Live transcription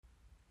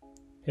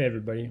Hey,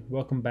 everybody.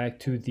 Welcome back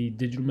to the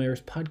Digital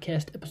Mayors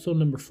Podcast, episode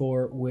number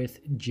 4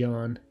 with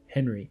John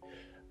Henry.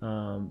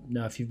 Now,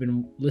 if you've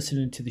been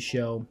listening to the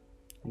show,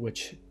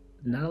 which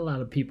not a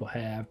lot of people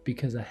have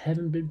because I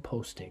haven't been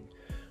posting,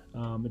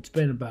 it's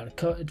been about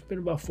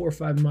 4 or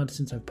 5 months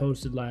since I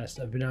posted last.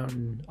 I've been out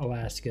in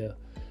Alaska,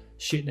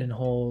 shitting in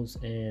holes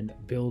and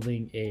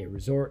building a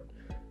resort,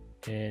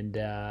 and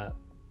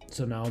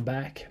so now I'm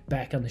back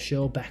on the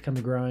show, back on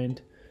the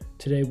grind.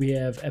 Today we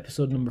have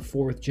episode number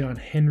 4 with John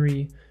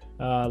Henry.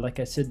 Like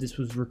I said, this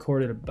was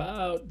recorded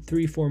about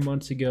 3-4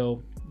 months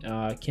ago.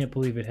 I can't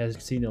believe it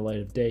hasn't seen the light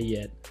of day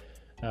yet.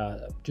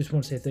 Just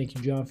want to say thank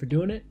you, John, for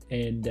doing it,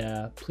 and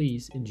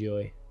please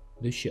enjoy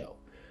the show.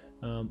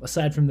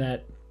 Aside from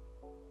that,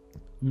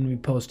 I'm going to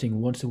be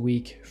posting once a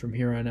week from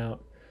here on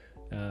out.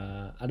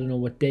 I don't know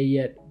what day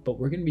yet, but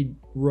we're going to be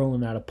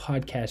rolling out a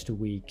podcast a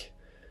week.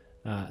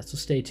 So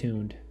stay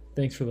tuned.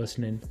 Thanks for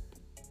listening.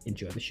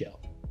 Enjoy the show.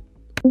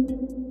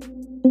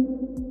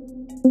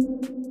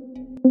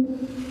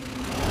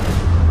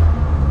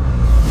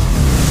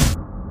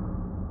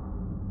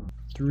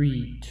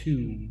 3,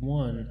 2,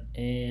 1,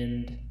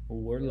 and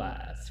we're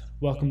live.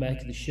 Welcome back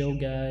to the show,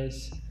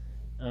 guys.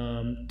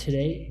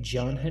 Today,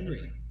 John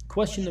Henry.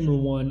 Question number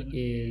 1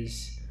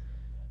 is,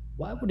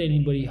 why would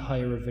anybody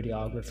hire a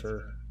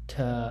videographer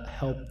to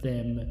help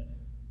them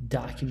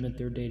document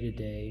their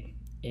day-to-day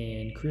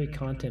and create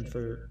content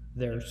for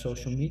their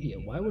social media?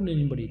 Why would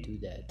anybody do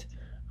that?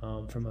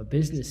 From a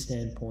business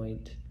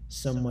standpoint,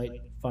 some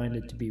might find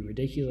it to be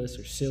ridiculous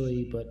or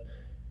silly, but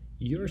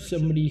you're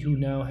somebody who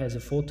now has a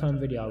full-time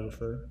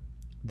videographer.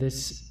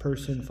 This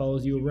person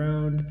follows you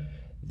around.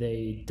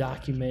 They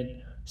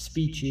document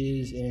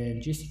speeches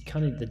and just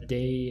kind of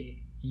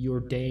your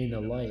day in the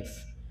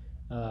life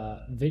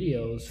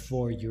videos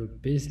for your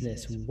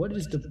business. What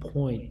is the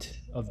point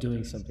of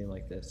doing something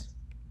like this?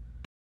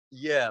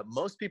 Yeah,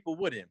 most people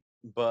wouldn't,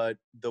 but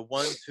the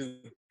ones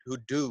who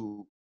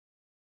do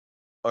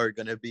are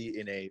going to be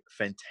in a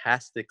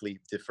fantastically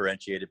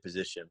differentiated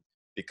position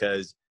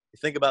because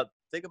think about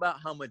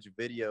how much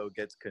video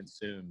gets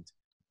consumed,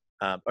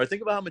 or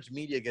think about how much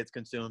media gets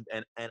consumed,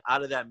 and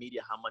out of that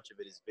media, how much of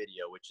it is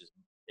video, which is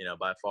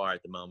by far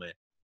at the moment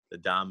the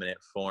dominant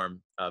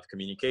form of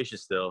communication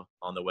still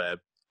on the web.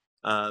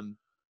 Um,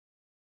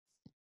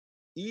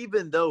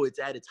 Even though it's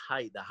at its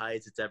height, the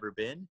highest it's ever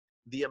been,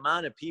 the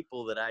amount of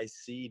people that I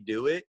see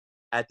do it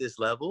at this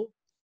level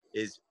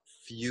is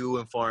few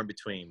and far in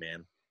between,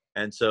 man.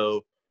 And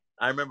so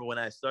I remember when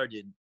I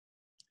started,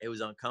 it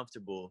was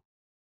uncomfortable,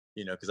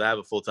 because I have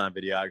a full-time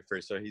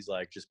videographer. So he's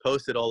like, just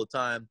post it all the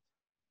time.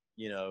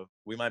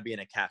 We might be in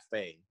a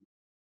cafe,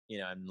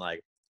 and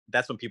like,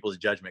 that's when people's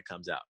judgment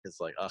comes out.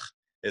 It's like, ugh,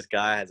 this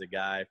guy has a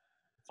guy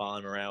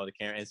following him around with a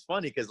camera. And it's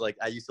funny because like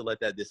I used to let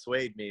that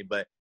dissuade me,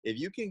 but if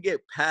you can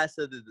get past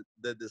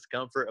the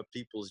discomfort of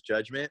people's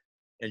judgment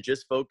and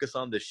just focus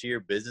on the sheer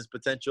business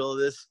potential of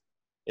this,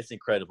 it's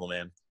incredible,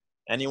 man.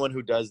 Anyone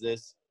who does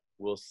this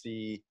will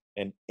see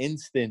an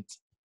instant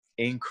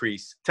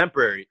increase,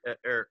 temporary,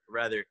 or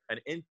rather,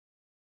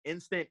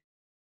 instant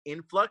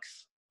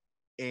influx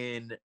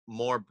in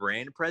more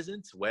brand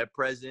presence, web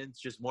presence,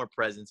 just more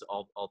presence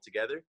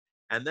altogether.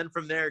 And then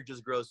from there, it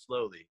just grows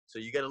slowly. So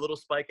you get a little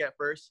spike at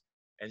first,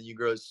 and you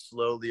grow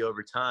slowly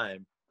over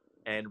time.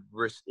 And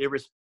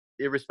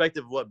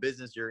irrespective of what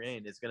business you're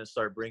in, it's going to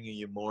start bringing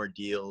you more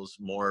deals,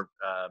 more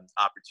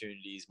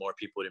opportunities, more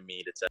people to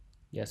meet, etc.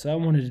 Yeah, so I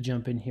wanted to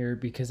jump in here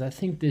because I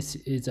think this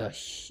is a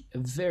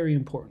very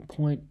important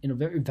point and a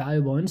very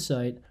valuable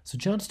insight. So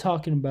John's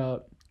talking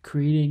about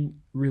creating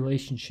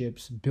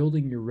relationships,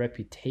 building your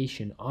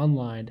reputation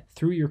online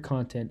through your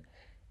content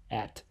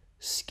at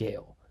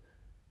scale.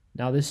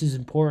 Now, this is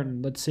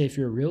important. Let's say if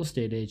you're a real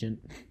estate agent,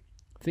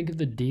 think of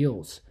the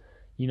deals.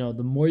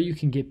 The more you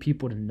can get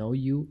people to know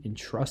you and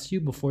trust you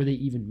before they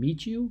even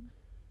meet you,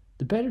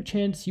 the better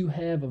chance you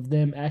have of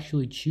them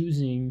actually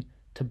choosing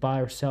to buy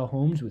or sell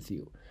homes with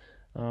you.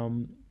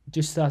 Um,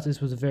 just thought this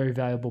was a very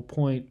valuable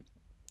point.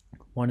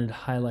 Wanted to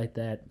highlight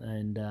that,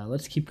 and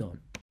let's keep going.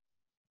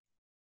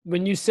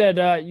 When you said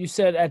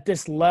at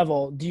this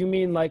level, do you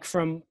mean like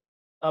from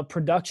a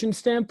production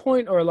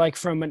standpoint or like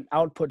from an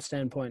output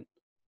standpoint?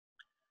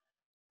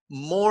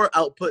 More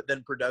output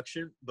than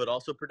production, but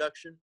also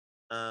production.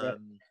 Right.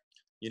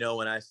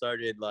 When I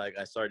started,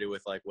 I started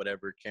with like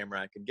whatever camera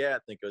I could get. I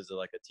think it was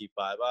like a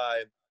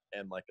T5i,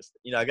 and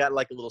I got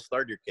like a little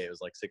starter kit. It was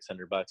like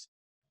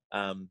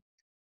 $600.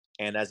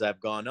 And as I've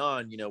gone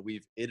on,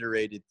 we've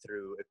iterated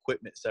through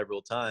equipment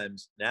several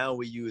times. Now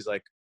we use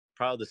like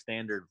probably the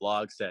standard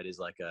vlog set is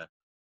like a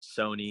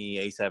Sony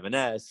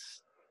A7S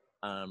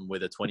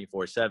with a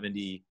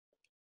 2470.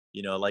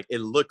 Like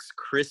it looks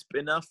crisp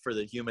enough for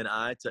the human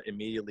eye to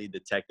immediately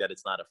detect that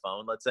it's not a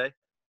phone, let's say.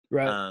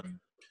 Right.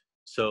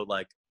 So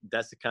like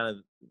that's the kind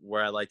of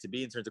where I like to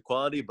be in terms of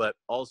quality, but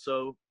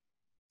also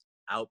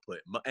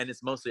output. And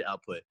it's mostly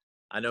output.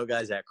 I know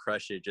guys that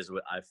crush it just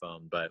with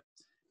iPhone, but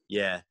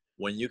yeah,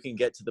 when you can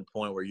get to the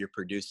point where you're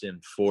producing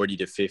 40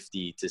 to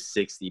 50 to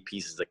 60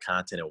 pieces of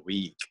content a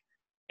week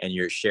and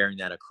you're sharing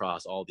that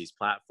across all these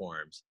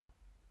platforms,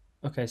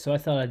 Okay, so I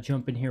thought I'd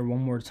jump in here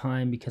one more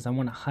time because I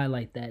want to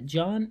highlight that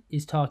John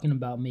is talking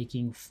about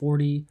making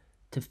 40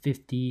 to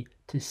 50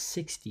 to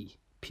 60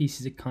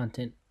 pieces of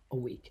content a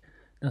week.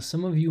 Now,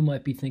 some of you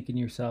might be thinking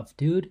to yourself,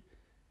 dude,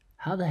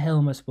 how the hell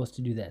am I supposed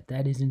to do that?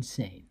 That is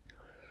insane.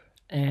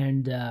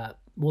 And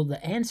well,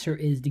 the answer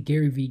is the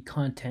Gary Vee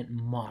content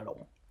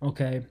model.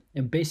 Okay,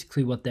 and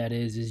basically what that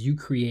is you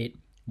create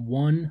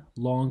one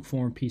long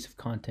form piece of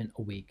content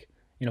a week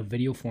in a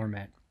video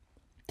format,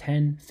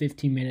 10,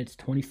 15 minutes,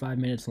 25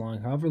 minutes long,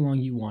 however long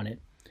you want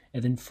it.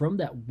 And then from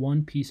that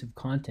one piece of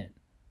content,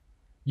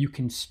 you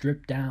can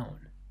strip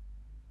down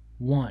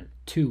 1,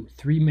 2,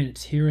 3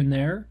 minutes here and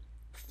there,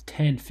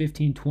 10,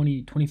 15,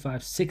 20,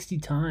 25, 60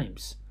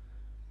 times.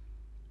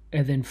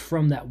 And then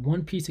from that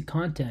one piece of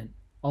content,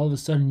 all of a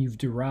sudden you've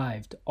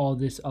derived all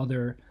this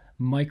other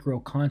micro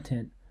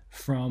content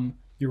from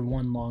your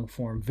one long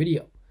form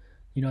video.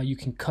 You know, you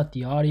can cut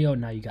the audio,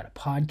 now you got a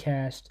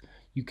podcast.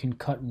 You can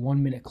cut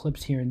 1 minute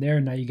clips here and there.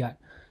 Now you got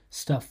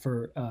stuff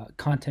for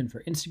content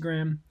for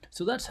Instagram.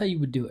 So that's how you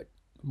would do it.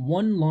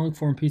 One long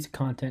form piece of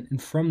content,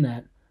 and from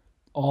that,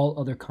 all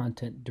other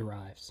content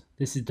derives.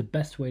 This is the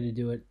best way to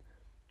do it.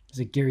 There's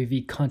a Gary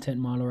Vee content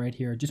model right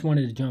here. I just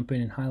wanted to jump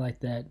in and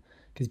highlight that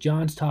because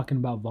John's talking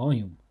about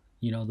volume.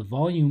 You know, the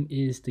volume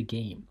is the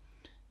game.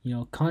 You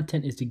know,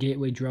 content is the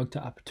gateway drug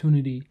to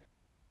opportunity.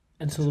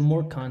 And so the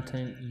more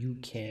content you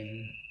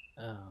can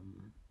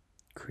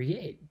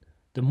create,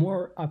 the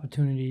more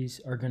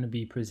opportunities are going to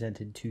be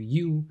presented to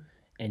you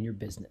and your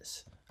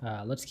business.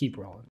 Let's keep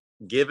rolling.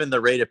 Given the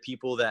rate of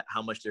people that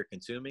how much they're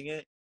consuming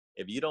it,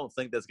 if you don't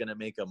think that's going to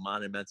make a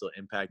monumental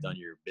impact on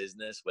your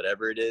business,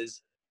 whatever it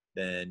is,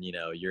 then, you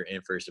know, you're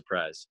in for a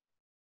surprise.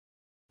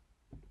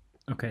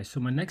 Okay, so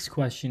my next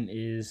question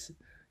is,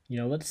 you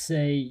know, let's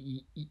say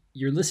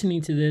you're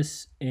listening to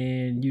this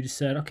and you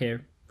decide, okay,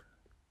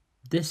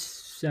 this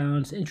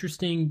sounds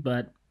interesting,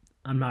 but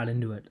I'm not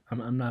into it.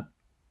 I'm not,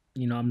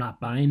 you know, I'm not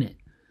buying it.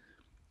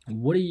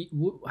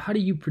 How do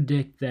you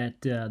predict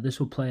that this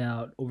will play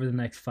out over the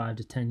next 5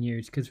 to 10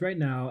 years? Because right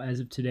now,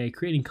 as of today,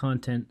 creating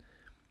content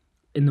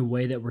in the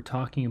way that we're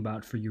talking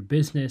about for your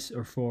business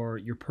or for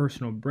your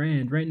personal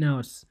brand, right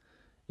now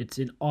it's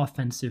an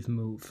offensive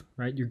move,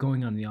 right? You're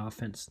going on the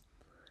offense.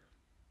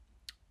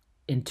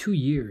 In 2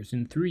 years,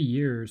 in 3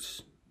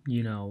 years,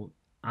 you know,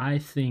 I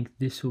think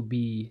this will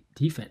be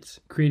defense.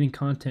 Creating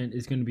content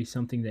is going to be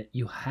something that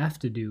you have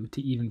to do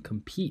to even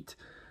compete.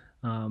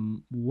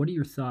 What are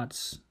your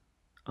thoughts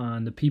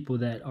on the people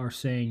that are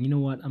saying, you know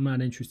what, I'm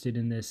not interested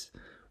in this.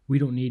 We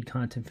don't need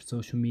content for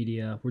social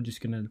media. We're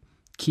just going to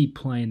keep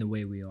playing the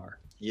way we are.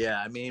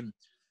 Yeah, I mean,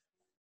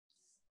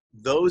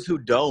 those who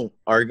don't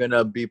are going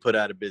to be put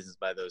out of business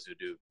by those who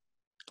do.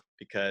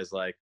 Because,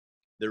 like,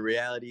 the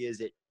reality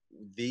is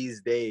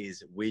these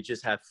days, we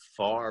just have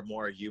far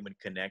more human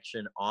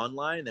connection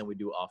online than we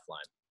do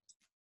offline.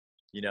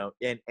 You know,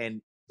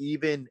 and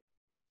even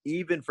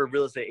for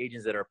real estate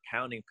agents that are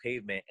pounding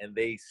pavement and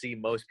they see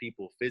most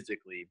people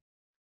physically,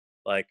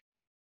 like,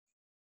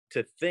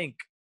 to think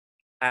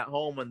at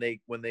home when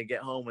they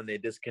get home, when they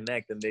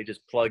disconnect and they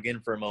just plug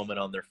in for a moment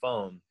on their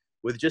phone,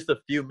 with just a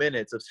few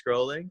minutes of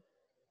scrolling,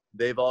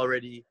 they've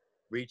already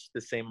reached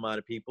the same amount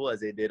of people as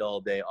they did all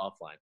day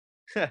offline.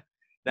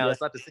 Now, yeah,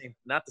 it's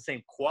not the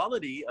same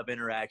quality of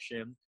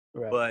interaction,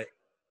 right, but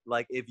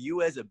like, if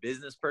you as a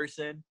business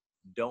person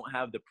don't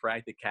have the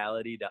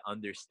practicality to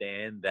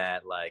understand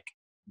that, like,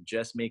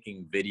 just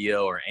making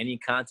video or any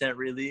content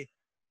really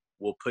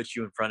will put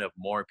you in front of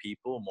more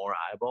people, more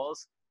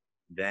eyeballs,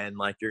 then,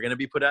 like, you're going to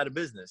be put out of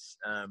business.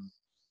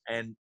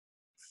 And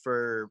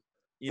for,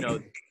 you know,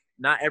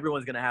 not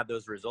everyone's going to have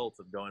those results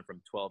of going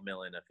from 12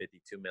 million to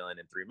 52 million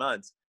in 3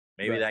 months.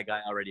 Maybe right, that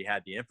guy already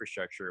had the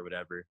infrastructure or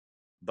whatever,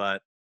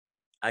 but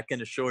I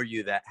can assure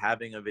you that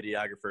having a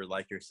videographer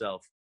like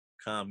yourself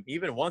come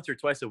even once or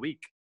twice a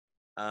week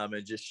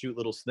and just shoot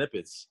little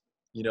snippets,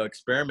 you know,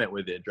 experiment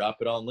with it, drop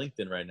it on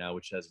LinkedIn right now,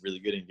 which has really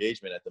good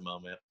engagement at the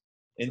moment,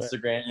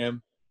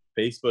 Instagram,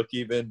 Facebook,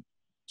 even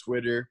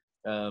Twitter.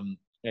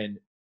 And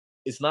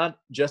it's not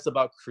just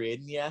about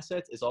creating the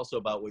assets. It's also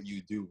about what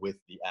you do with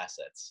the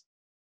assets.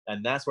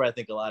 And that's where I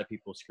think a lot of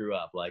people screw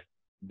up. Like,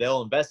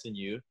 they'll invest in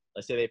you.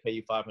 Let's say they pay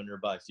you $500,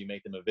 you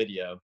make them a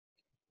video,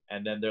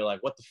 and then they're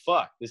like, what the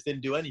fuck? This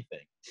didn't do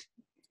anything.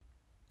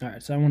 All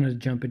right, so I wanted to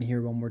jump in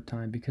here one more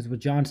time because what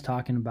John's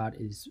talking about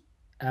is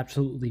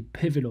absolutely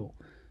pivotal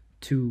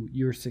to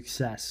your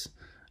success.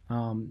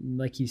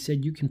 Like he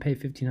said, you can pay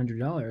 $1,500,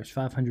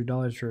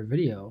 $500 for a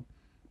video,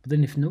 but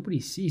then if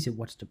nobody sees it,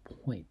 what's the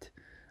point?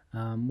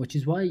 Which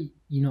is why,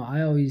 you know,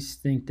 I always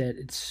think that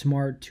it's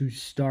smart to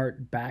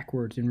start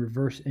backwards and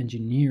reverse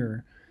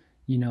engineer,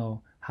 you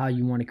know, how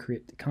you want to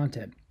create the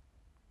content.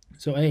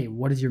 So, hey,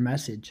 what is your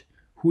message?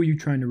 Who are you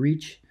trying to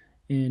reach?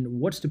 And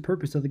what's the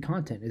purpose of the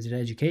content? Is it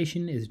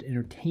education? Is it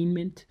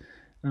entertainment?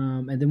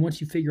 And then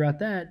once you figure out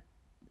that,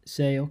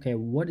 say, okay,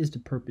 what is the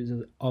purpose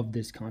of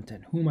this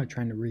content? Who am I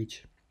trying to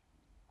reach?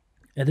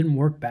 And then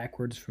work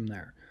backwards from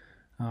there.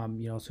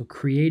 You know, so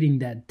creating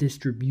that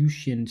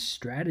distribution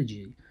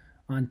strategy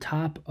on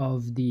top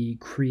of the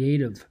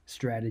creative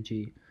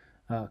strategy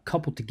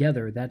coupled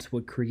together, that's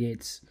what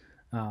creates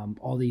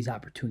all these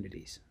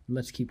opportunities.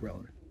 Let's keep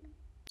rolling.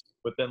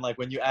 But then, like,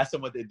 when you ask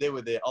them what they did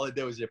with it, all they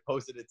did was they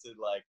posted it to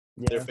like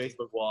their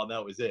Facebook wall, and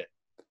that was it.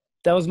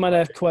 That was my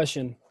next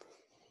question.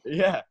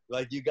 Yeah,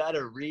 like you gotta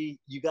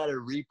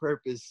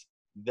repurpose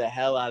the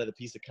hell out of the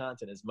piece of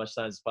content as much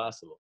time as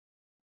possible.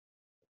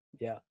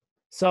 Yeah.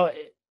 So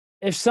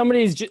if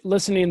somebody's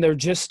listening, they're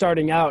just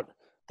starting out,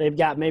 they've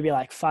got maybe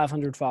like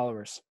 500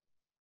 followers,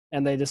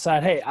 and they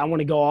decide, hey, I want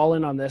to go all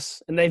in on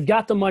this, and they've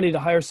got the money to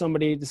hire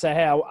somebody to say,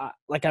 hey, I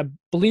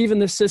believe in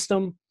this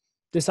system,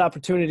 this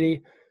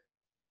opportunity.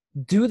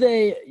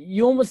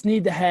 You almost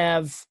need to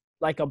have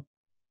like a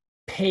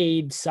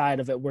paid side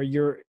of it where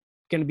you're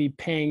going to be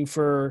paying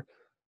for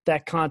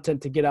that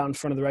content to get out in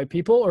front of the right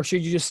people? Or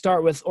should you just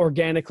start with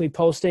organically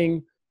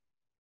posting?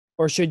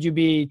 Or should you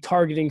be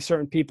targeting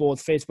certain people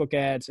with Facebook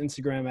ads,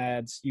 Instagram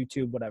ads,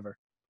 YouTube, whatever?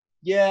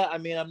 Yeah, I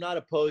mean, I'm not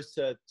opposed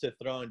to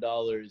throwing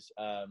dollars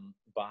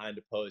behind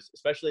a post,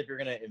 especially if you're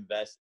going to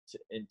invest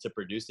into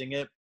producing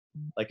it.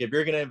 Like if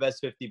you're going to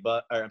invest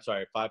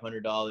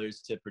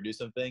 $500 to produce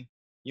something,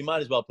 you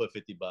might as well put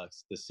 $50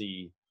 to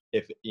see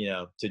if,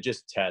 to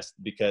just test,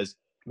 because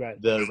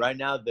right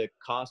now the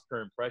cost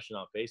per impression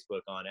on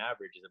Facebook on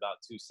average is about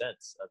 2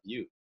 cents a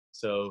view.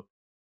 So,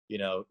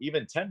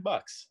 even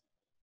 $10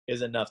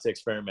 is enough to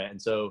experiment.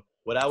 And so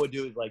what I would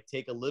do is like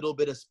take a little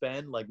bit of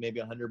spend, like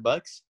maybe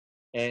 $100,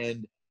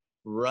 and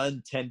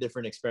run 10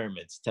 different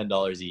experiments,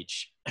 $10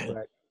 each.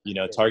 Right.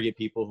 Target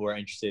people who are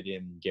interested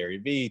in Gary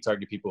Vee,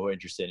 target people who are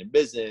interested in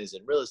business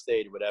and real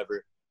estate or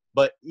whatever.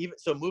 But even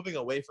so, moving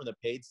away from the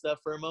paid stuff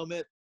for a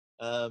moment,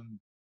 I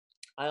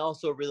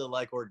also really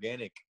like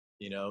organic,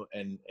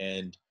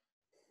 and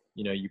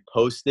you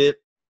post it,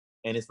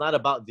 and it's not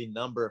about the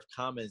number of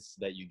comments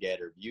that you get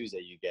or views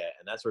that you get.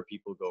 And that's where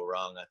people go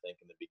wrong, I think,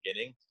 in the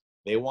beginning.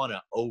 They want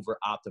to over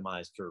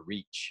optimize for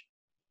reach,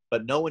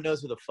 but no one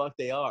knows who the fuck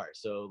they are.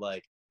 So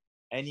like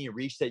any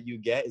reach that you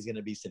get is going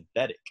to be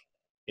synthetic.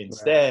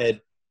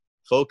 Instead,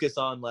 focus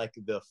on like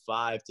the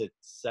 5 to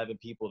 7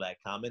 people that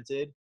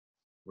commented,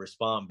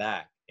 respond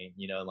back, and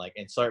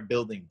and start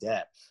building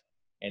depth.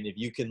 And if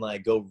you can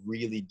like go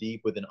really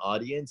deep with an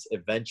audience,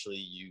 eventually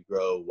you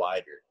grow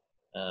wider.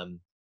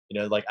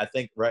 Like I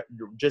think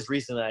just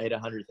recently I hit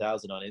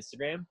 100,000 on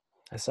Instagram.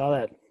 I saw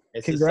that.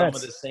 It's Congrats.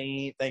 Some of the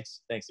same.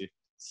 Thanks, dude.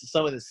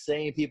 Some of the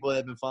same people that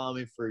have been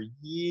following me for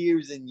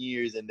years and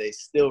years, and they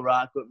still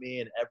rock with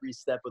me. And every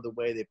step of the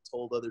way, they've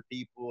told other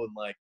people, and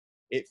like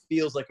it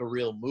feels like a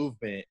real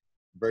movement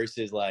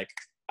versus like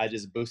I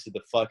just boosted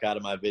the fuck out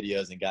of my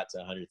videos and got to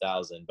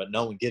 100,000, but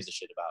no one gives a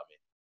shit about me.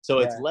 So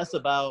it's less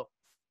about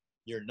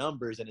your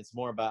numbers and it's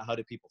more about how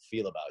do people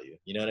feel about you.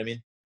 You know what I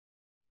mean?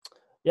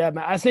 Yeah,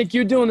 man. I think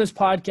you doing this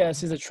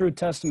podcast is a true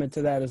testament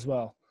to that as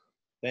well.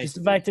 Just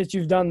the fact that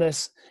you've done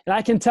this, and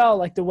I can tell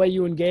like the way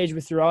you engage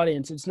with your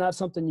audience, it's not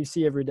something you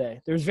see every day.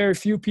 There's very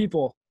few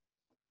people.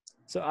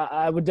 So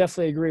I would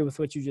definitely agree with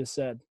what you just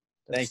said.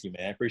 Thank you,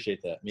 man. I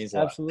appreciate that. It means a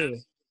lot.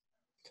 Absolutely.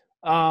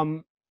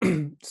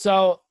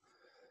 So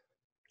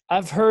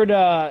I've heard,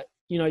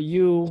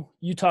 you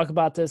talk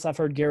about this. I've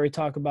heard Gary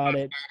talk about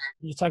it.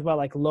 You talk about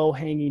like low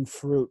hanging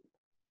fruit.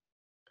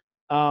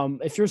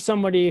 If you're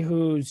somebody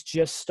who's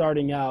just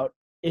starting out,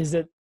 is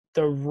it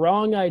the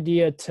wrong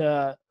idea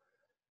to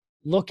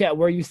look at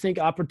where you think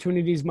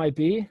opportunities might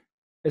be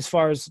as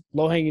far as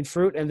low hanging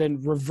fruit and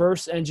then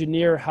reverse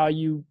engineer how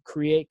you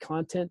create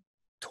content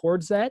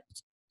towards that?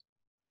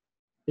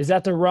 Is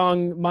that the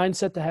wrong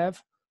mindset to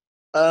have?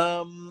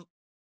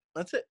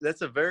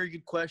 That's a very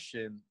good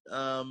question.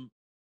 I'm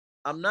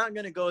not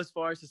going to go as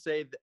far as to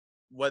say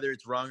whether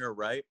it's wrong or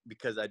right,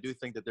 because I do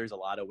think that there's a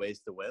lot of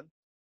ways to win.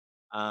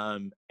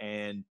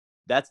 And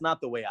that's not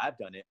the way I've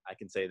done it. I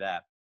can say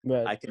that.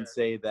 Right. I can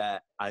say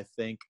that I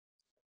think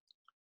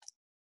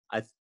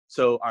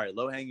all right,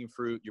 low hanging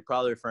fruit, you're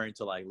probably referring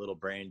to like little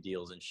brand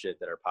deals and shit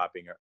that are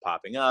popping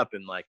up.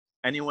 And like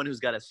anyone who's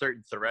got a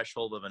certain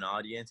threshold of an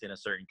audience in a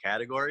certain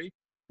category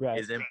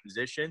is in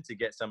position to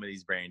get some of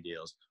these brand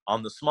deals.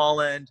 On the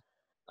small end,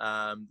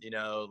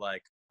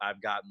 like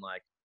I've gotten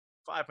like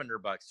 $500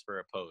 for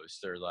a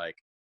post, or like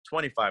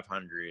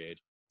 $2,500,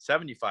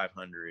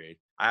 $7,500.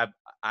 I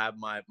have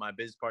my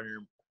business partner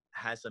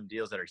has some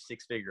deals that are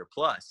 6-figure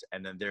plus,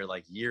 and then they're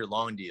like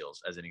year-long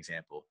deals, as an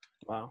example.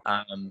 Wow.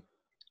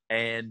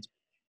 And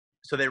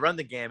so they run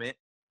the gamut.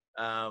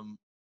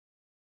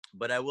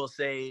 But I will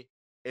say,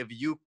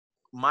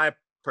 my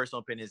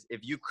personal opinion is, if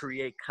you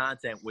create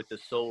content with the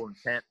sole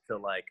intent to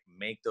like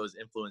make those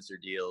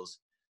influencer deals,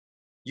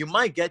 you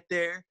might get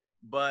there,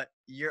 but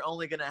you're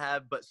only going to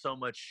have but so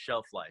much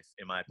shelf life,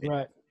 in my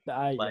opinion.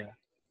 Right.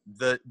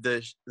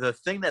 The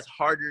thing that's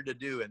harder to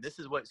do, and this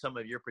is what some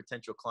of your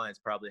potential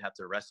clients probably have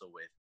to wrestle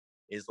with,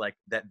 is like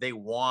that they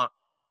want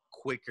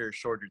quicker,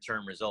 shorter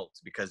term results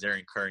because they're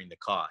incurring the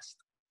cost,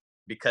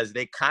 because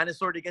they kind of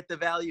sort of get the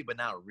value, but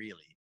not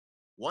really.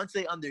 Once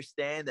they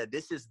understand that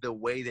this is the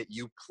way that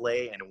you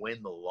play and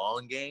win the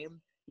long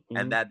game,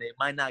 and that they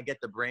might not get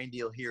the brand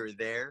deal here or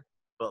there,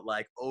 but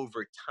like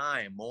over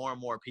time, more and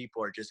more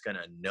people are just going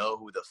to know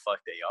who the fuck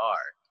they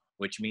are.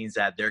 which means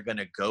that they're going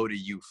to go to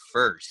you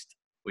first,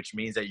 which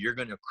means that you're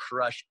going to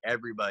crush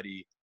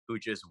everybody who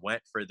just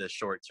went for the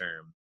short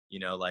term.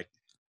 You know, like,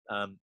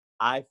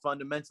 I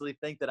fundamentally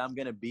think that I'm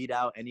going to beat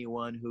out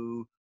anyone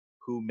who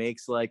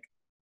makes like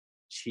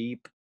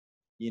cheap,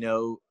 you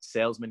know,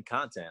 salesman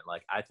content.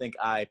 Like, I think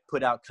I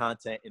put out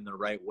content in the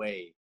right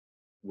way,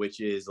 which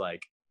is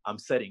like, I'm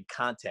setting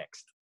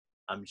context.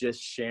 I'm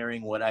just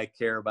sharing what I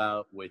care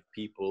about with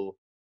people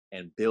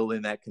and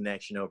building that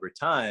connection over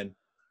time.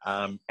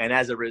 And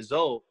as a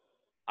result,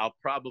 I'll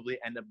probably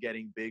end up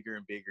getting bigger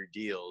and bigger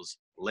deals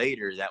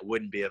later that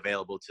wouldn't be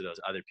available to those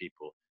other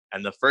people.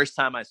 And the first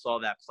time I saw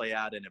that play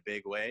out in a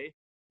big way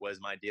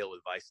was my deal with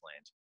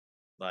Viceland.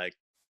 Like,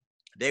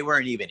 they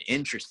weren't even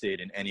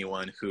interested in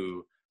anyone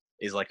who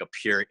is like a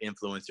pure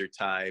influencer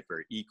type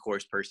or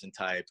e-course person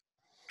type,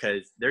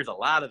 because there's a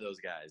lot of those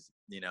guys.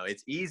 You know,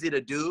 it's easy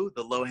to do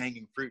the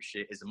low-hanging fruit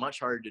shit. It's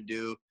much harder to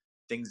do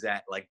things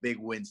that like big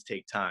wins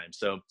take time.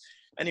 So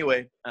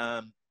anyway,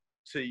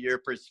 to your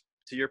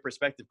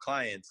prospective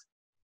clients,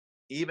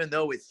 even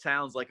though it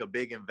sounds like a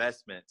big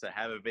investment to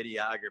have a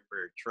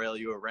videographer trail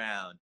you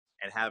around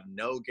and have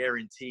no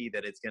guarantee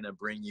that it's going to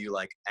bring you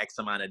like X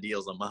amount of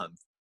deals a month,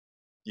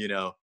 you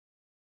know,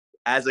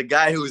 as a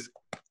guy who's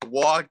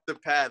walked the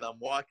path I'm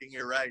walking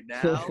it right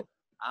now,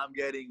 I'm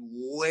getting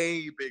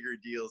way bigger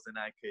deals than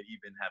I could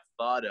even have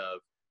thought of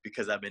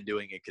because I've been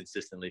doing it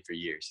consistently for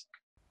years.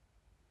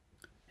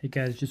 Hey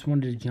guys, just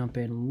wanted to jump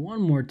in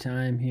one more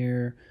time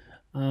here.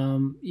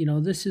 You know,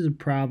 this is a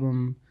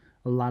problem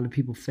a lot of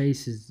people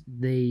face is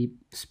they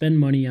spend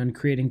money on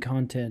creating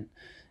content,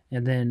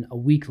 and then a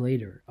week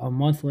later, a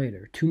month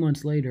later, 2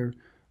 months later,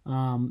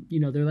 you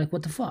know, they're like,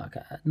 what the fuck?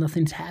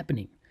 Nothing's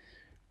happening.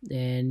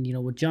 And, you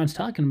know, what John's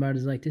talking about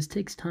is like, this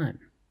takes time.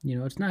 You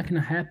know, it's not going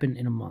to happen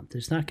in a month.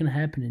 It's not going to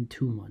happen in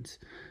 2 months.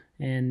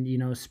 And, you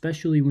know,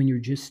 especially when you're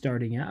just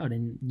starting out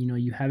and, you know,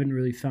 you haven't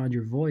really found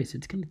your voice,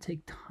 it's going to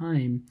take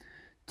time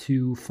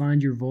to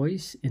find your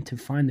voice and to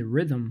find the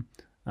rhythm.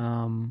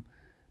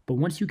 But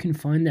once you can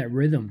find that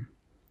rhythm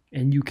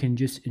and you can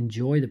just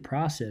enjoy the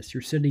process,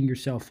 you're setting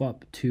yourself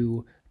up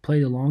to play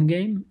the long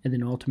game and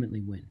then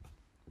ultimately win.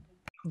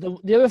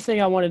 The other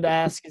thing I wanted to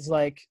ask is,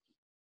 like,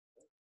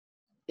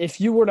 if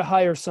you were to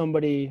hire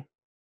somebody,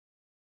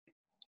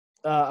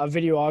 a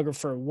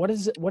videographer, what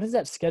does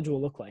that schedule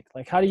look like?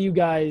 Like, how do you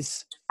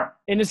guys,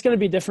 and it's going to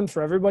be different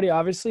for everybody,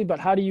 obviously, but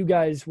how do you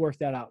guys work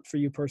that out for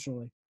you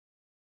personally?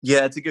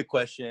 Yeah, it's a good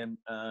question.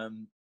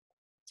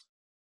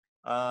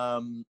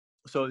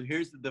 So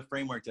here's the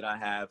framework that I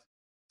have.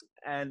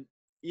 And,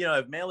 you know,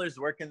 if Mailer's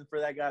working for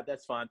that guy,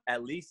 that's fine.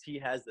 At least he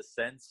has the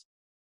sense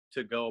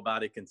to go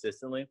about it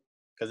consistently,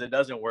 because it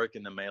doesn't work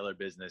in the mailer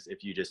business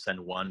if you just send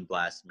one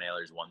blast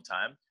mailers one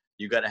time.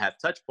 You got to have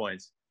touch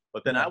points.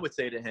 But then I would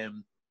say to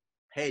him,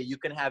 hey, you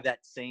can have that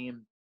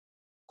same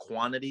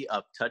quantity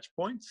of touch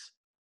points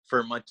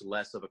for much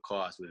less of a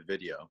cost with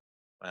video.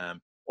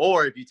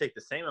 Or if you take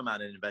the same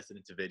amount and invest it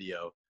into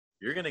video,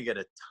 you're going to get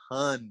a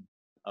ton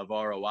of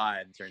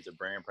ROI in terms of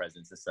brand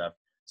presence and stuff.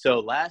 So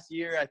last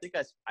year, I think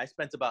I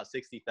spent about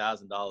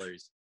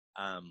 $60,000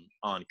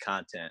 on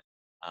content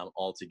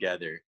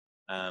altogether.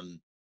 And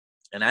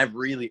I've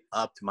really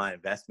upped my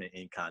investment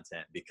in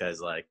content because,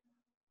 like,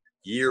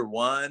 year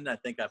one, I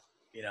think I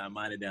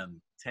might have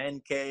done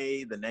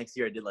 10K. The next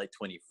year I did like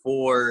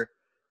 24.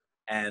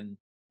 And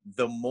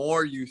the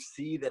more you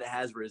see that it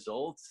has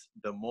results,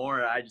 the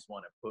more I just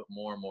want to put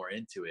more and more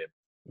into it.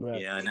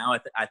 Right. You know, now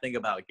I think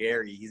about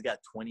Gary. He's got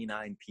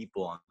 29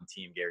 people on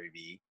Team Gary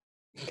V.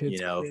 It's you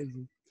know,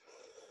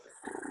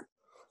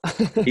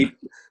 crazy.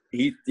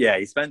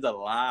 he spends a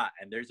lot,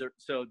 and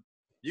so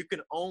you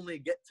can only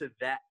get to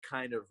that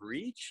kind of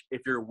reach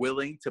if you're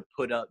willing to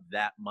put up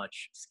that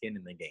much skin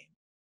in the game.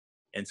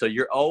 And so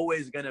you're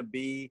always going to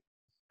be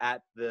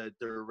at the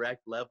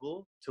direct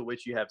level to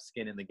which you have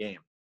skin in the game.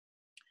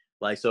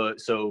 Like,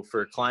 so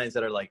for clients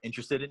that are like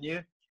interested in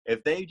you,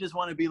 if they just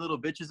want to be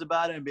little bitches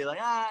about it and be like,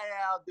 yeah,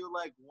 I'll do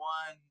like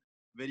one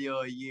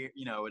video a year,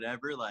 you know,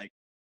 whatever, like,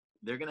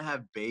 they're going to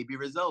have baby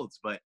results.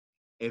 But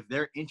if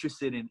they're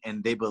interested in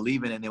and they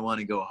believe in it and they want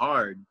to go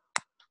hard,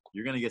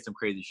 you're going to get some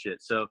crazy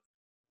shit. So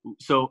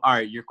all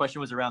right, your question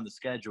was around the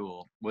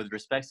schedule. With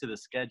respect to the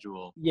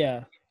schedule.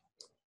 Yeah.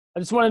 I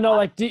just want to know,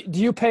 like, do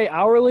you pay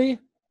hourly,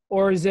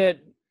 or is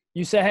it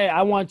you say, hey,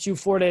 I want you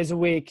 4 days a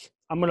week.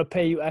 I'm going to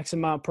pay you X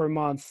amount per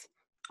month.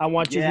 I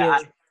want you here.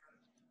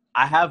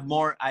 I have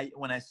more.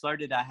 When I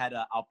started, I had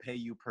I'll pay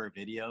you per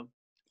video.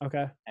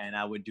 Okay. And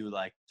I would do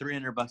like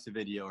 $300 a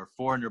video or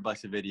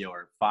 $400 a video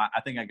or I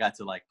think I got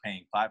to like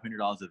paying $500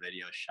 a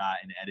video shot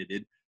and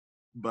edited.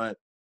 But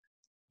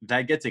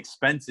that gets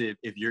expensive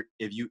if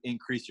you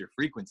increase your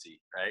frequency,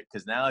 right?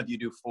 Because now if you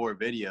do 4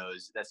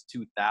 videos, that's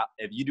 $2,000.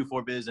 If you do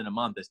 4 videos in a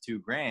month, that's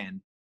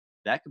 $2,000.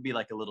 That could be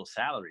like a little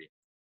salary.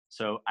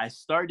 So I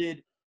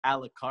started a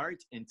la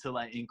carte until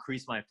I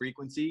increased my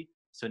frequency.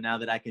 So now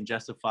that I can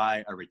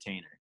justify a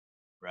retainer,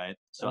 right?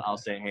 So okay. I'll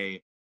say,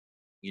 hey,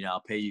 you know,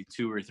 I'll pay you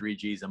 2 or 3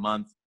 G's a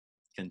month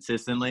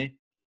consistently.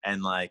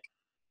 And like,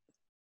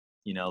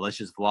 you know, let's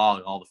just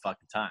vlog all the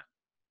fucking time.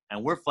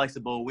 and we're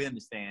flexible. We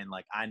understand.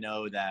 Like, I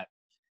know that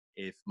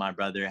if my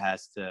brother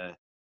has to,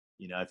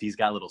 you know, if he's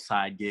got little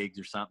side gigs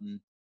or something,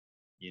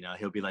 you know,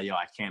 he'll be like, yo,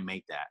 I can't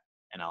make that.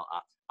 And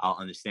I'll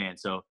understand.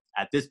 So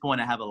at this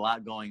point, I have a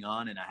lot going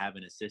on and I have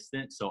an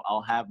assistant. So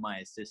I'll have my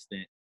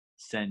assistant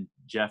send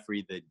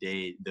Jeffrey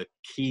the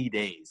key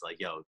days. Like,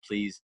 yo,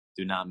 please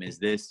do not miss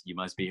this. You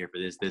must be here for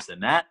this, this,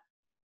 and that.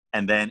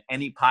 And then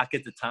any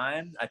pockets of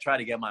time, I try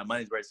to get my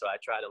money's worth. So I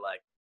try to,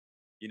 like,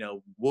 you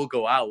know, we'll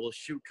go out, we'll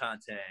shoot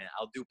content.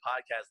 I'll do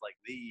podcasts like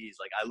these.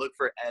 Like, I look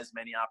for as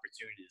many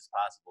opportunities as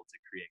possible to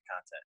create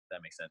content. If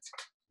that makes sense.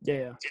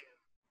 Yeah.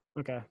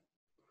 Okay.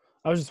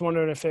 I was just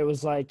wondering if it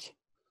was like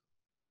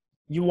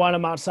you want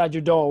them outside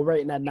your door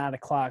waiting at 9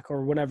 o'clock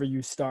or whenever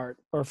you start,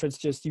 or if it's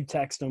just you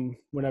text them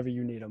whenever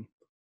you need them.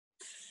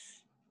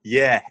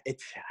 Yeah,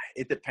 it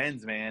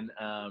depends, man.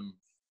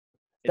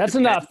 That's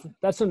enough.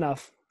 That's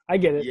enough. I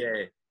get it.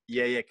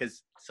 Yeah.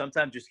 Because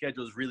sometimes your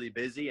schedule is really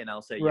busy, and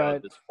I'll say, yo,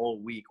 Right. this whole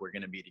week we're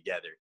gonna be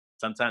together.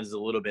 Sometimes it's a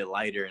little bit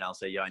lighter, and I'll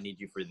say, yo, I need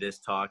you for this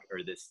talk or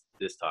this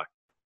talk.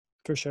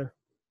 For sure.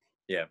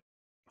 Yeah.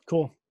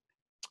 Cool.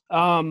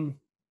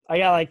 I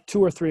got like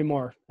 2 or 3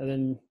 more, and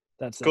then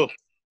that's cool.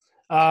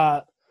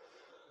 It.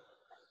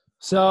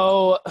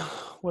 So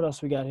what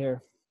else we got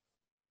here?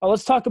 Oh,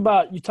 let's talk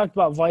about, you talked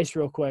about Vice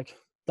real quick.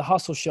 The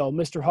Hustle Show,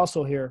 Mr.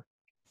 Hustle here.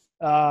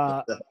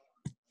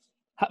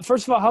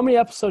 First of all, how many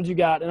episodes you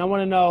got? And I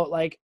want to know,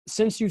 like,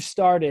 since you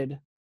started,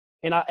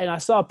 and I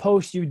saw a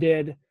post you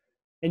did,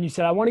 and you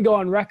said, I want to go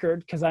on record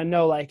because I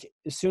know, like,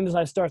 as soon as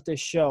I start this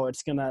show,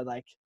 it's gonna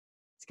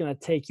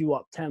take you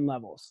up 10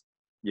 levels.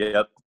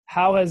 Yep.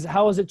 How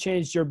has it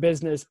changed your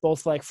business,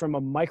 both like from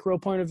a micro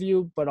point of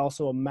view, but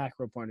also a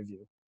macro point of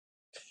view?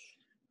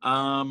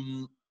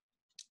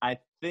 I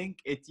think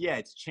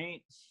it's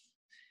changed.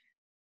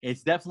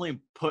 It's definitely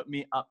put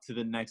me up to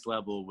the next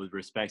level with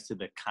respect to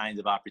the kinds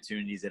of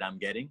opportunities that I'm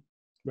getting.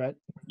 Right.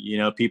 You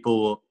know,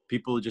 people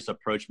just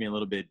approach me a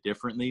little bit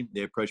differently.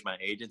 They approach my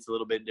agents a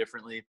little bit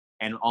differently.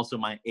 And also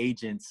my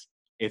agents,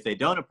 if they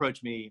don't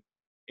approach me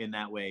in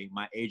that way,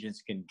 my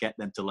agents can get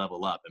them to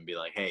level up and be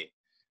like, hey,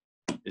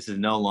 this is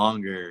no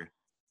longer,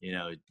 you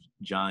know,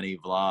 Johnny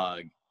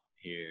Vlog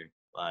here.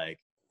 Like,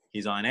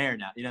 he's on air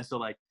now, you know, so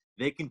like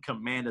they can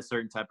command a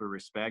certain type of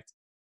respect,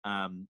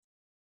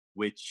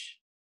 which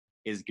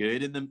is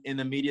good in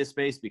the media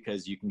space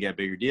because you can get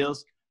bigger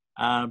deals.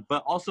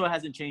 But also it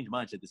hasn't changed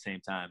much at the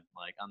same time.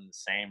 Like, I'm the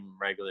same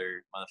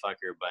regular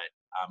motherfucker, but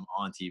I'm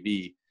on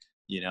TV,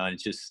 you know, and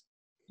it's just,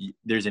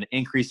 there's an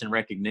increase in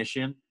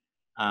recognition.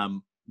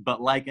 But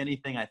like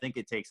anything, I think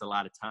it takes a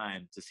lot of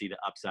time to see the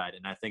upside.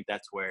 And I think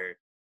that's where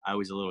I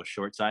was a little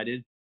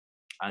short-sighted.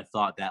 I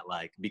thought that,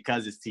 like,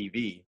 because it's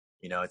TV,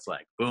 you know, it's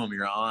like, boom,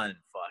 you're on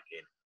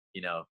fucking,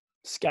 you know.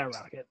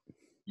 Skyrocket.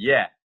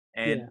 Yeah.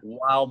 And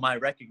while my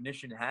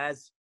recognition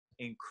has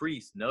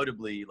increased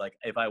notably, like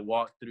if I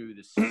walk through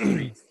the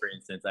streets, for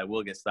instance, I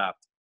will get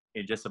stopped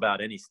in just about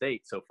any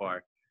state so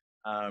far.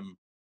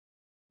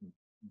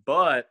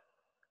 But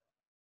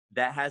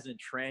that hasn't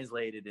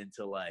translated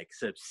into like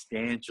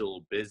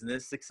substantial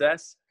business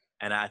success.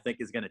 And I think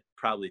it's going to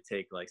probably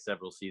take like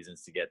several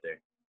seasons to get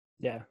there.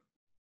 Yeah.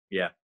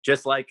 Yeah.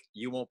 Just like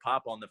you won't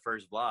pop on the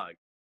first vlog,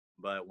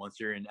 but once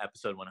you're in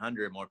episode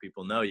 100, more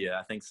people know you.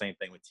 I think same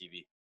thing with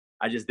TV.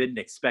 I just didn't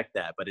expect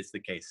that, but it's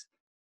the case.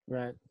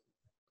 Right.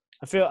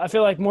 I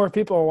feel like more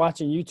people are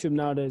watching YouTube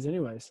nowadays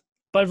anyways.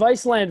 But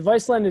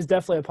Viceland is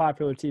definitely a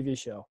popular TV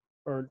show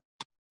or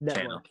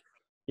network. Channel.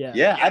 Yeah.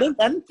 Yeah, I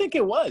didn't think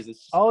it was.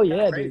 It's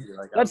dude.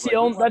 Like, that's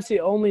the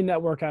only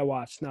network I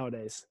watch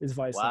nowadays is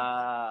Viceland.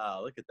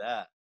 Wow, look at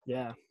that.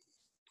 Yeah.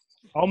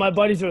 All my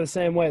buddies are the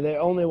same way. They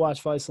only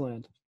watch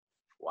Viceland.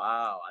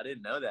 Wow, I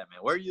didn't know that, man.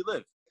 Where do you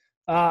live?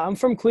 I'm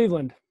from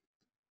Cleveland.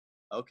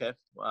 Okay.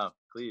 Wow,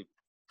 Cleveland.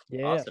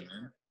 Yeah. Awesome,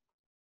 man.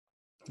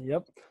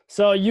 Yep.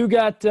 So you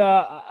got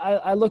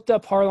I looked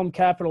up Harlem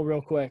Capital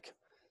real quick.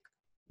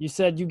 You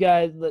said you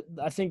guys,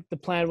 I think the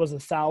plan was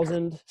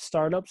 1,000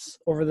 startups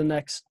over the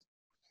next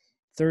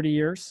 30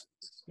 years.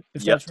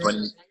 Yep,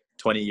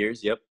 20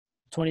 years. Yep.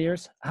 20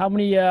 years. How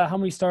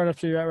many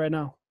startups are you at right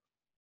now?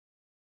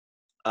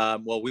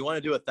 Well, we want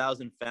to do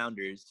 1,000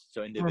 founders,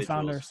 so individuals.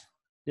 Founders.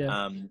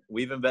 Yeah.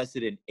 We've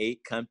invested in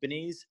 8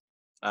 companies.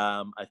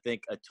 I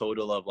think a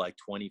total of like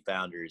 20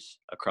 founders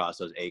across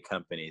those 8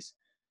 companies.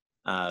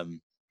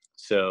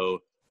 So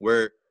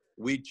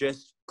we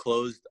just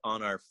closed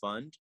on our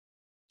fund.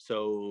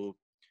 So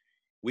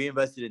we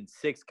invested in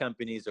 6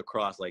 companies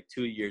across like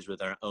 2 years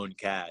with our own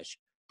cash,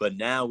 but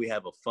now we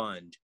have a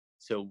fund.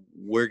 So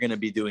we're going to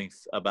be doing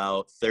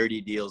about 30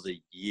 deals a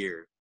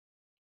year.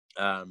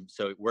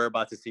 So we're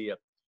about to see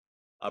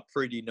a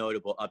pretty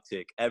notable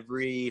uptick.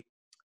 Every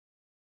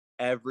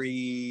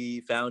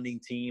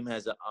founding team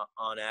has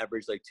on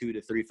average like 2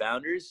 to 3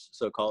 founders.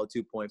 So call it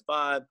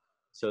 2.5.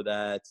 So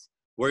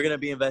we're going to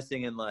be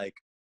investing in like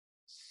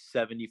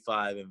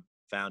 75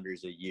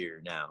 founders a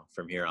year now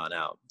from here on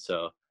out.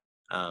 So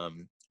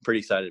pretty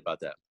excited about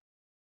that.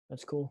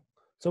 That's cool.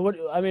 So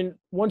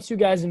once you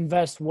guys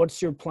invest,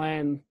 what's your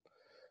plan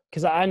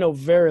because I know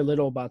very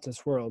little about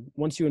this world.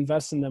 Once you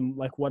invest in them,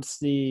 like what's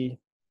the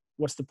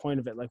point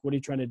of it? Like, what are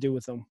you trying to do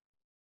with them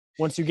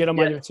once you get them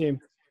on your team?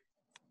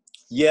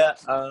 Yeah.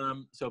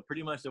 So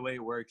pretty much the way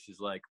it works is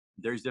like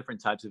there's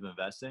different types of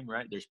investing,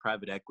 right? There's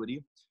private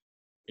equity.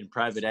 In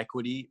private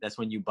equity, that's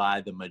when you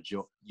buy the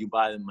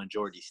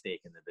majority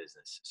stake in the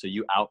business. So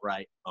you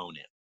outright own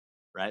it,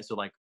 right? So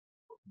like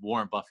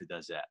Warren Buffett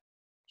does that.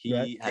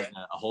 He has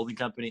a holding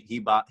company. He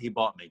bought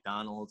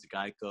McDonald's,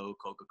 Geico,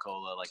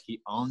 Coca-Cola. Like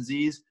he owns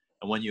these,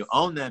 and when you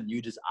own them,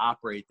 you just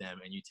operate them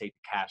and you take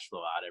the cash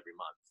flow out every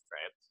month,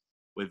 right?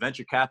 With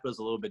venture capital, is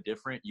a little bit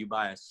different. You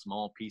buy a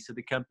small piece of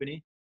the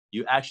company.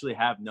 You actually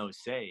have no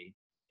say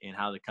in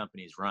how the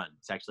company is run.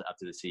 It's actually up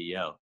to the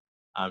CEO.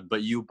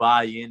 But you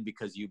buy in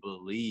because you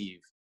believe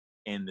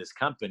in this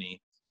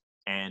company.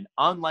 And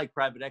unlike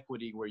private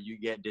equity, where you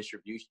get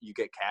distribution, you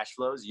get cash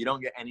flows, you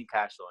don't get any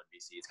cash flow in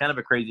VC. It's kind of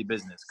a crazy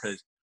business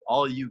because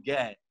all you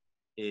get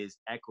is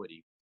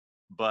equity.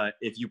 But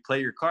if you play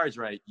your cards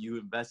right, you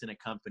invest in a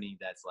company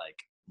that's like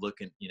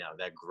looking,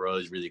 that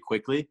grows really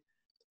quickly.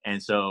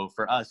 And so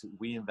for us,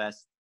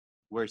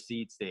 we're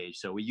seed stage.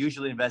 So we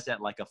usually invest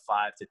at like a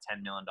 $5 to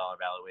 $10 million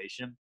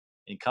valuation.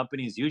 And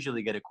companies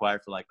usually get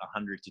acquired for like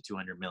 100 to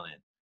 200 million.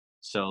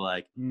 So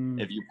like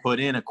if you put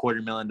in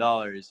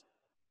 $250,000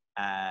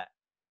 at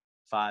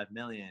 5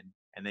 million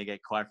and they get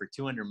acquired for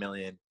 200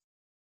 million,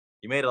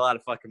 you made a lot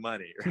of fucking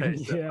money, right?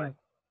 So like,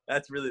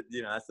 that's really,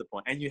 that's the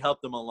point. And you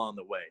help them along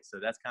the way. So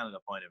that's kind of the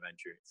point of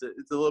entry.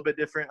 It's a little bit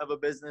different of a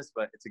business,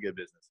 but it's a good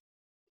business.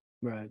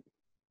 Right.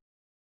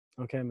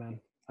 Okay, man.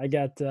 I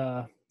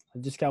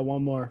just got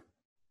one more.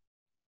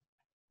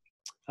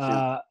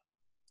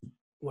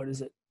 What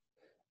is it?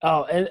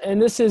 Oh,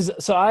 and this is,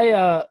 so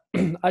I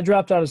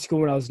dropped out of school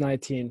when I was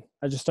 19.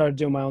 I just started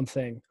doing my own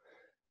thing.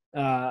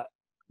 But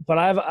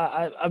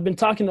I've been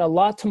talking a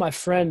lot to my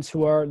friends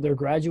they're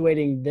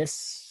graduating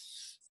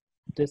this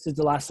is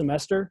the last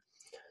semester.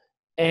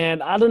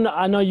 And I don't know,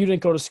 I know you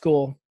didn't go to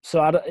school,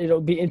 so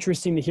it'll be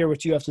interesting to hear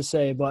what you have to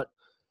say, but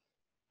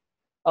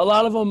a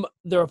lot of them,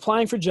 they're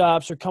applying for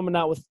jobs, they're coming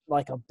out with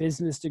like a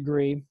business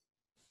degree,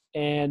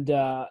 and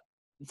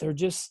they're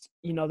just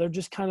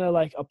kind of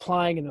like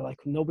applying, and they're like,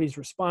 nobody's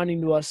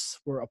responding to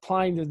us. We're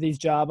applying to these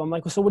jobs. I'm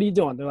like, well, so what are you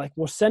doing? They're like,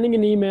 we're sending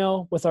an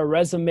email with our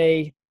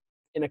resume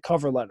in a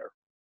cover letter.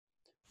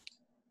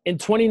 In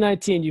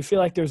 2019, you feel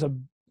like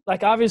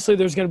obviously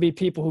there's going to be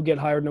people who get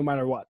hired no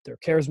matter what. They're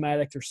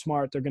charismatic, they're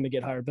smart, they're going to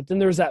get hired. But then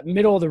there's that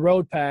middle of the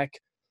road pack.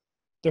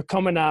 They're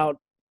coming out.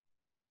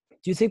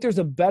 Do you think there's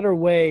a better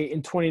way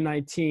in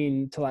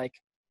 2019 to, like,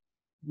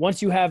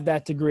 once you have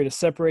that degree, to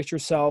separate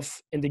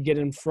yourself and to get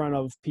in front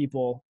of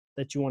people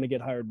that you want to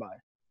get hired by?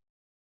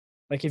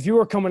 Like, if you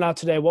were coming out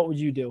today, what would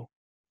you do?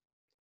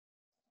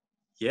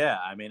 Yeah,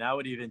 I mean, I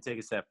would even take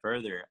a step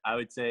further. I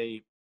would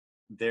say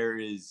there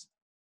is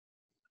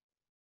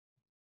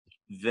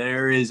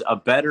a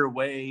better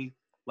way.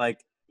 Like,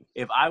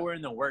 if I were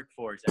in the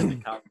workforce as a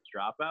college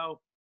dropout,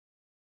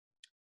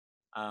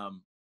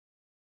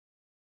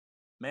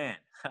 man,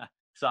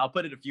 so I'll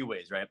put it a few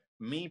ways, right?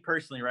 Me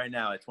personally right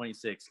now at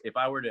 26, if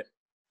I were to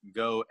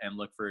go and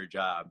look for a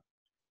job,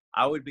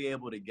 I would be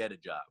able to get a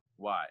job.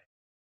 Why?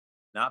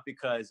 Not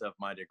because of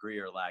my degree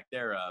or lack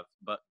thereof,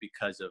 but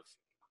because of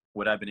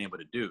what I've been able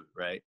to do,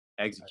 right?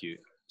 Execute.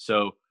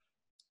 So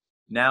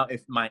now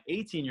if my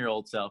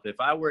 18-year-old self, if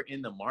I were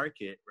in the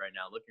market right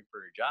now looking for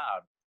a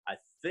job, I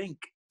think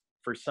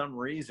for some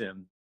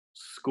reason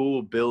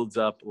school builds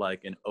up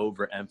like an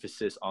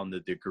overemphasis on the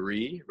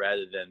degree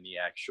rather than the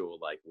actual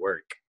like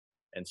work.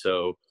 And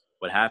so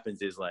what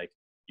happens is, like,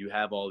 you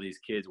have all these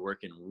kids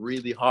working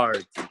really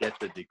hard to get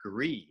the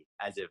degree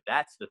as if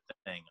that's the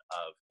thing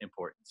of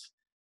importance.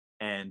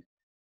 And,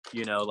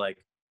 like,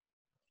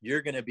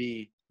 you're going to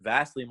be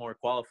vastly more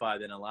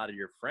qualified than a lot of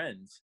your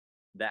friends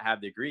that have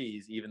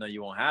degrees, even though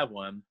you won't have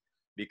one,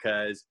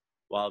 because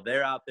while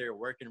they're out there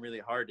working really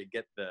hard to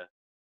get the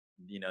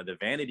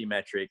vanity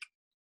metric,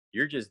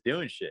 you're just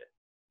doing shit.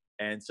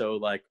 And so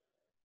like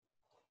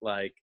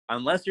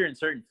unless you're in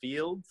certain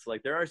fields,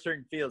 like there are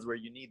certain fields where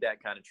you need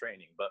that kind of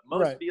training, but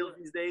most fields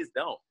these days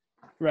don't.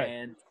 Right.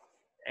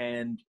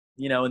 And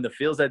in the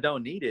fields that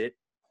don't need it,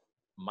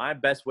 my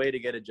best way to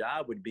get a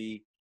job would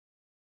be,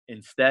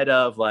 instead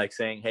of like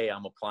saying, hey,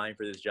 I'm applying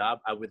for this job,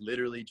 I would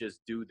literally just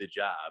do the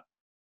job.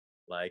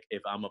 Like,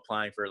 if I'm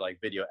applying for like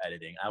video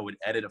editing, I would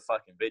edit a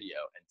fucking video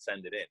and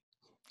send it in.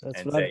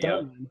 That's and what say, I've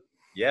done.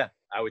 Yeah,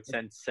 I would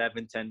send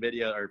 7, 10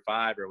 video or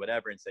 5 or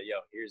whatever and say,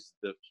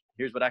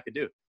 here's what I could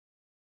do.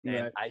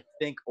 And I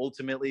think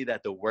ultimately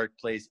that the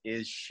workplace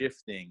is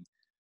shifting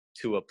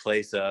to a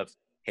place of,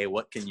 hey,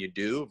 what can you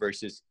do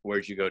versus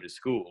where'd you go to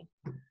school?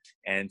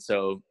 And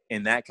so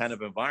in that kind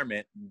of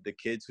environment, the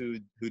kids who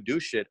do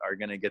shit are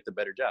going to get the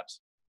better jobs.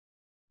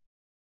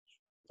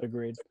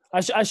 Agreed.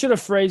 I should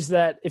have phrased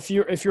that. If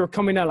you're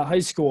coming out of high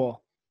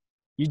school,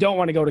 you don't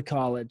want to go to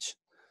college.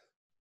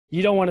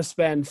 You don't want to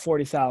spend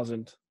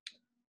 $40,000.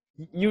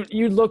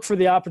 You look for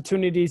the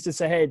opportunities to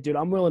say, hey, dude,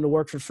 I'm willing to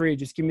work for free.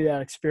 Just give me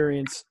that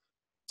experience.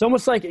 It's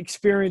almost like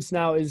experience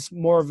now is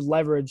more of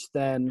leverage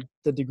than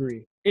the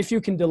degree. if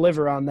you can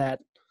deliver on that,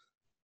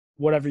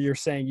 whatever you're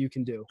saying you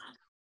can do.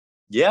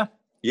 Yeah,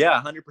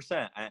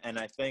 100%. And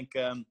I think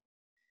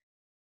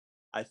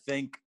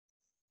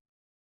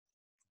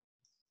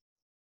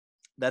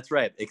that's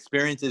right.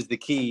 Experience is the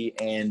key,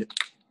 and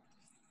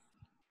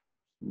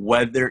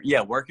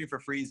working for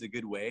free is a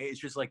good way. It's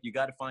just like you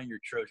got to find your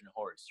Trojan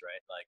horse,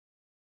 right? Like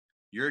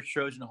your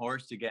Trojan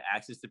horse to get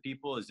access to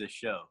people is this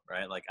show,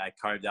 right? Like I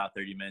carved out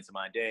 30 minutes of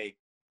my day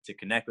to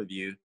connect with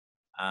you,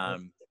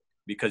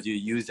 because you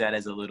use that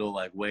as a little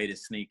like way to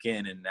sneak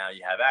in, and now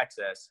you have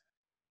access.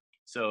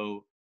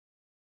 So,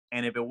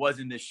 and if it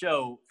wasn't this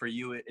show for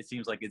you, it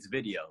seems like it's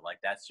video. Like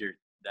that's your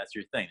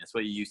thing. That's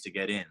what you used to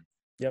get in.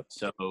 Yep.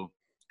 So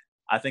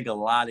I think a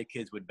lot of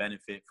kids would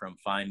benefit from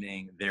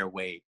finding their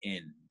way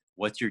in.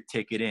 What's your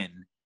ticket in?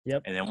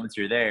 Yep. And then once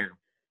you're there,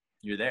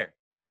 you're there.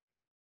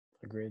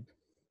 Agreed.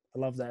 I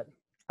love that.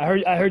 I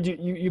heard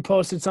you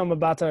posted something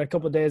about that a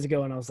couple of days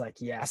ago, and I was like,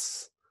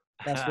 yes,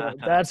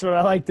 that's what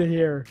I like to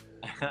hear.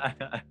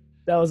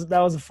 That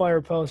was a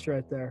fire post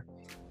right there.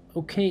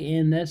 Okay,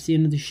 and that's the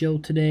end of the show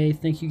today.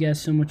 Thank you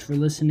guys so much for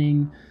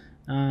listening.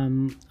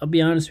 I'll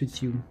be honest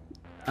with you.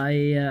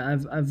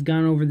 I've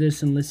gone over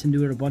this and listened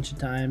to it a bunch of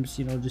times,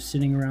 just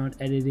sitting around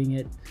editing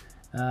it,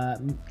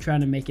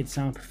 trying to make it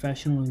sound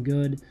professional and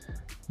good.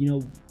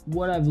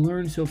 What I've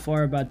learned so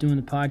far about doing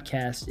the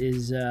podcast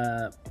is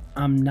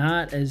I'm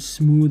not as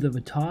smooth of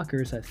a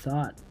talker as I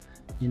thought.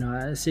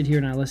 I sit here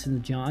and I listen to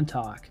John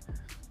talk,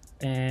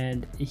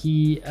 and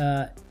he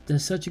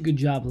does such a good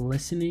job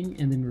listening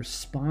and then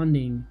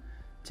responding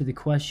to the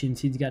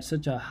questions. He's got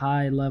such a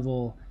high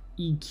level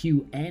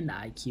EQ and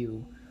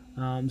IQ.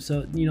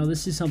 So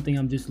this is something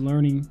I'm just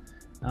learning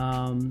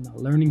how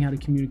to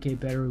communicate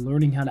better,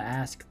 learning how to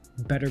ask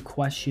better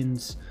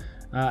questions.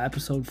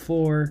 Episode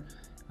 4,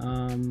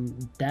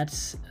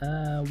 that's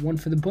one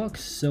for the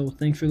books. So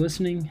thanks for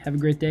listening. Have a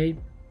great day.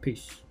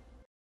 Peace.